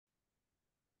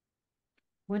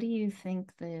What do you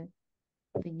think the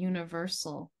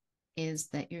universal is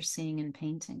that you're seeing in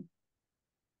painting?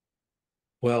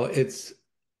 Well, it's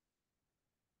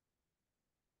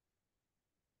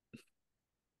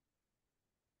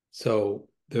so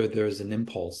there's an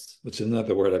impulse, which is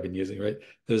another word I've been using, right?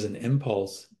 There's an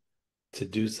impulse to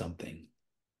do something,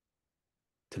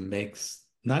 to make,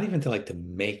 not even to like to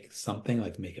make something,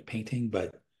 like make a painting,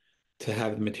 but to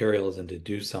have the materials and to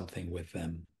do something with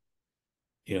them,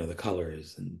 the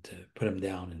colors and to put them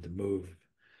down and to move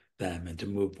them and to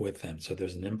move with them. So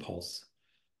there's an impulse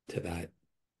to that.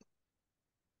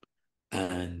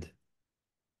 And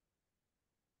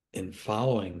in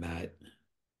following that,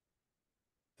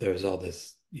 there's all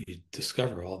this, you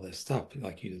discover all this stuff.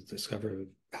 Like you discover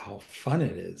how fun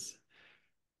it is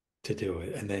to do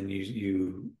it. And then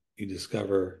you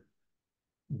discover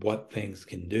what things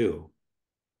can do.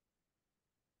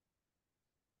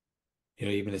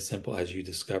 Even as simple as you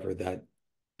discover that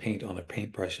paint on a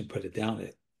paintbrush and put it down,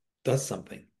 it does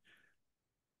something.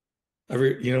 You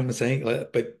know what I'm saying?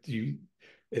 But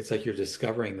it's like you're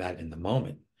discovering that in the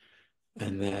moment.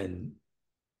 And then,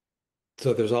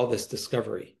 so there's all this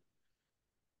discovery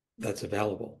that's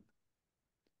available.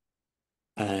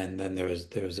 And then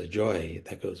there's a joy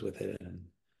that goes with it. And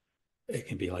it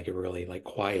can be like a really like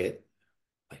quiet,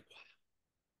 like,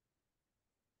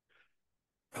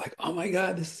 like, oh my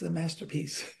God, this is a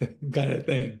masterpiece kind of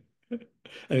thing.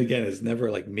 And again, it's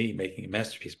never like me making a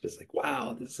masterpiece, but it's like,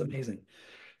 wow, this is amazing.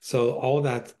 So all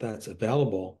that's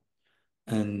available.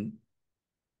 And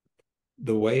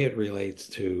the way it relates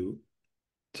to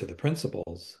the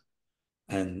principles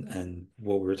and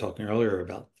what we were talking earlier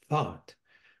about thought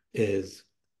is,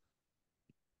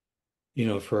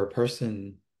 for a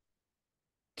person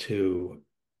to,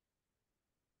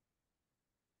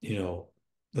 you know,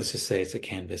 let's just say it's a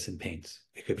canvas and paints.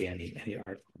 It could be any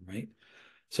art form, right?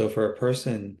 So for a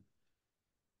person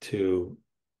to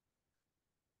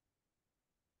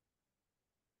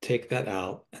take that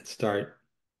out and start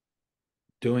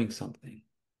doing something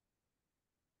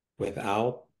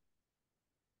without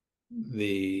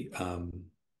the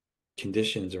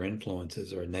conditions or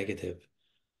influences or negative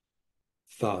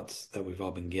thoughts that we've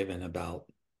all been given about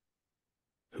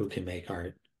who can make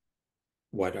art,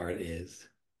 what art is,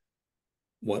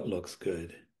 what looks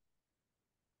good,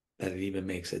 that it even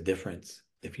makes a difference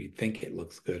if you think it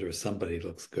looks good or somebody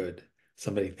looks good,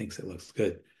 somebody thinks it looks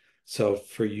good. So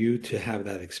for you to have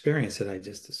that experience that I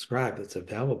just described, it's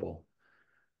available.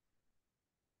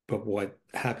 But what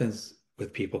happens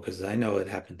with people, because I know it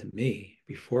happened to me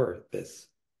before this,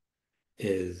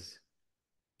 is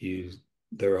you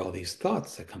there are all these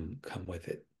thoughts that come with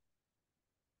it.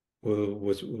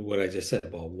 Was what I just said.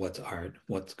 Well, what's art?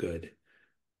 What's good?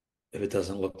 If it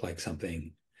doesn't look like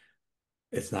something,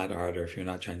 it's not art, or if you're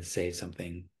not trying to say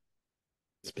something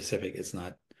specific, it's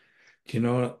not. Do you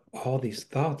know all these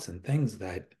thoughts and things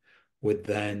that would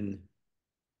then,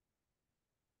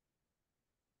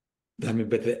 I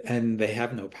mean, and they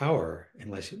have no power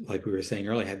unless, like we were saying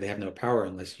earlier, they have no power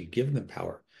unless you give them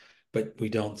power. But we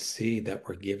don't see that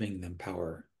we're giving them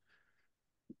power.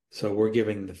 So we're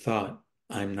giving the thought,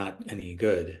 I'm not any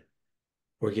good.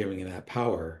 We're giving it that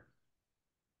power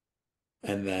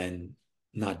and then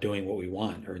not doing what we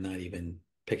want or not even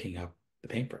picking up the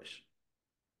paintbrush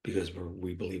because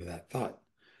we believe that thought.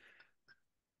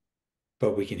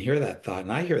 But we can hear that thought,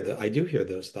 and I do hear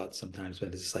those thoughts sometimes,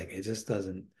 but it's like it just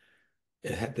doesn't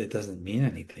it doesn't mean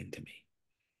anything to me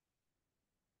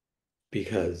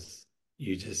because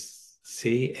you just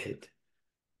see it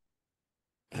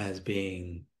as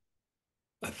being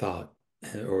a thought,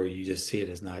 or you just see it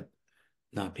as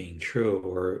not being true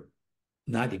or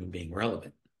not even being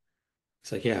relevant.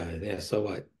 It's like, yeah, yeah, so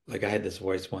what? Like I had this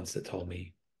voice once that told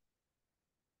me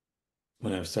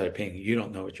when I started painting, you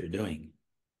don't know what you're doing.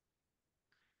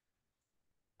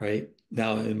 Right?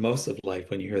 Now, in most of life,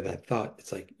 when you hear that thought,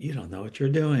 it's like, you don't know what you're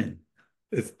doing.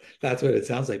 It's, that's what it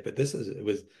sounds like. But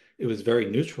it was very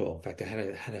neutral. In fact, I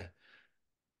had to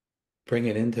bring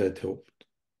it into to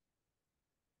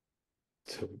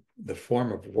the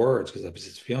form of words because I was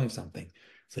just feeling something.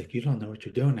 It's like, you don't know what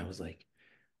you're doing. I was like,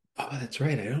 oh, that's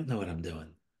right. I don't know what I'm doing.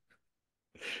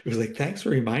 It was like, thanks for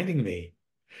reminding me.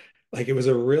 Like it was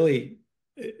a really,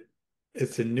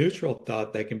 it's a neutral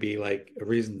thought that can be like a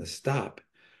reason to stop,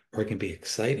 or it can be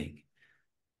exciting.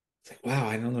 It's like, wow,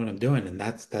 I don't know what I'm doing. And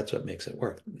that's what makes it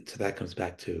work. So that comes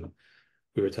back to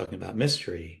we were talking about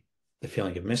mystery, the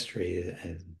feeling of mystery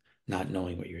and not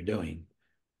knowing what you're doing.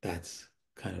 That's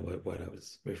kind of what I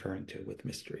was referring to with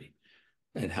mystery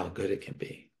and how good it can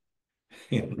be.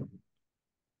 You know?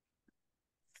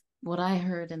 What I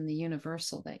heard in the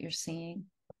universal that you're seeing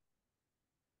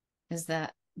is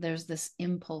that there's this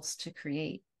impulse to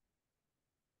create,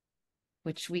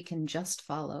 which we can just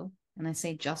follow. And I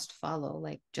say just follow,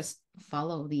 like just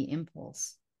follow the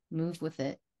impulse, move with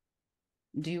it,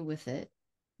 do with it,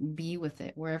 be with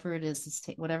it, wherever it is,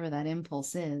 whatever that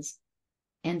impulse is.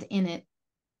 And in it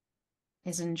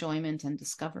is enjoyment and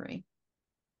discovery,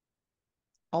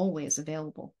 always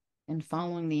available, and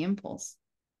following the impulse,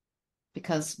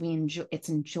 because it's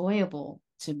enjoyable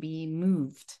to be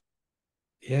moved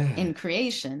Yeah. in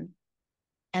creation.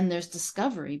 And there's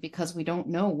discovery because we don't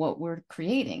know what we're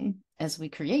creating as we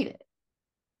create it.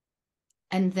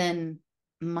 And then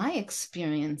my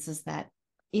experience is that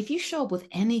if you show up with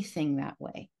anything that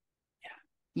way,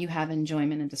 you have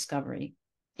enjoyment and discovery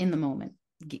in the moment,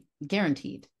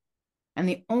 guaranteed. And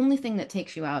the only thing that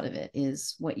takes you out of it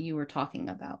is what you were talking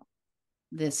about,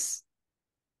 this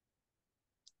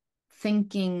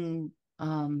thinking,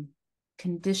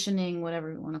 conditioning,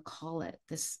 whatever you want to call it,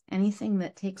 this anything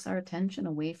that takes our attention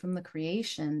away from the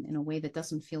creation in a way that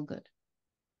doesn't feel good.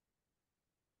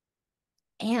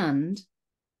 And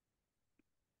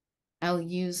I'll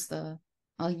use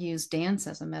dance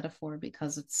as a metaphor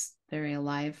because it's very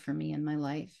alive for me in my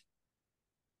life.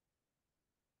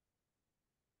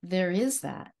 There is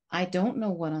that. I don't know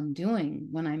what I'm doing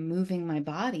when I'm moving my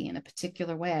body in a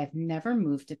particular way. I've never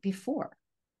moved it before.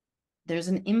 There's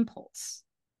an impulse.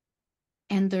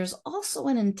 And there's also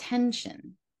an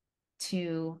intention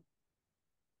to,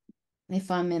 if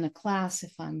I'm in a class,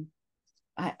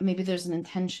 maybe there's an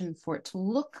intention for it to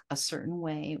look a certain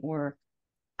way or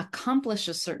accomplish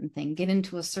a certain thing, get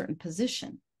into a certain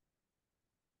position,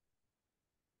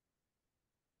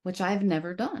 which I've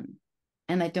never done.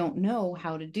 And I don't know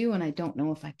how to do, and I don't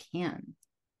know if I can.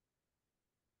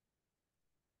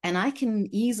 And I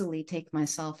can easily take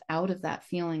myself out of that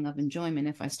feeling of enjoyment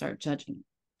if I start judging,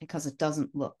 because it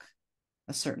doesn't look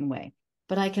a certain way.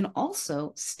 But I can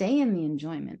also stay in the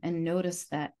enjoyment and notice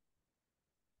that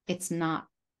it's not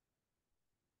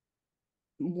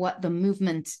what the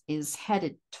movement is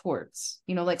headed towards.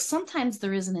 Like sometimes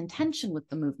there is an intention with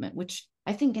the movement, which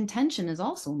I think intention is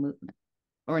also a movement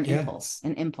or an Yeah. impulse,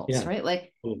 Yeah. right?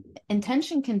 Like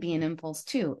intention can be an impulse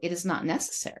too. It is not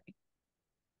necessary.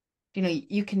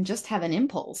 You can just have an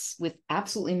impulse with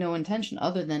absolutely no intention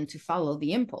other than to follow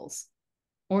the impulse.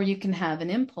 Or you can have an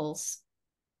impulse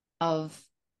of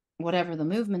whatever the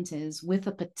movement is with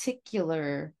a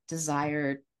particular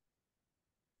desired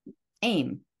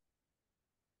aim.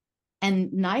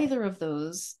 And neither of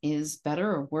those is better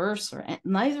or worse, or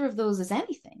neither of those is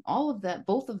anything. All of that,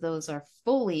 both of those are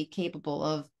fully capable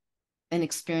of an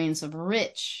experience of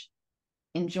rich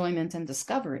enjoyment and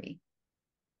discovery.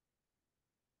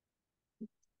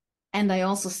 And I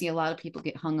also see a lot of people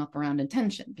get hung up around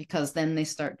intention because then they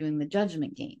start doing the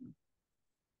judgment game.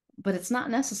 But it's not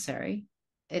necessary.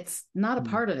 It's not a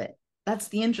part of it. That's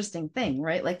the interesting thing,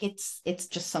 right? Like it's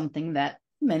just something that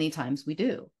many times we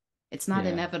do. It's not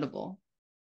inevitable.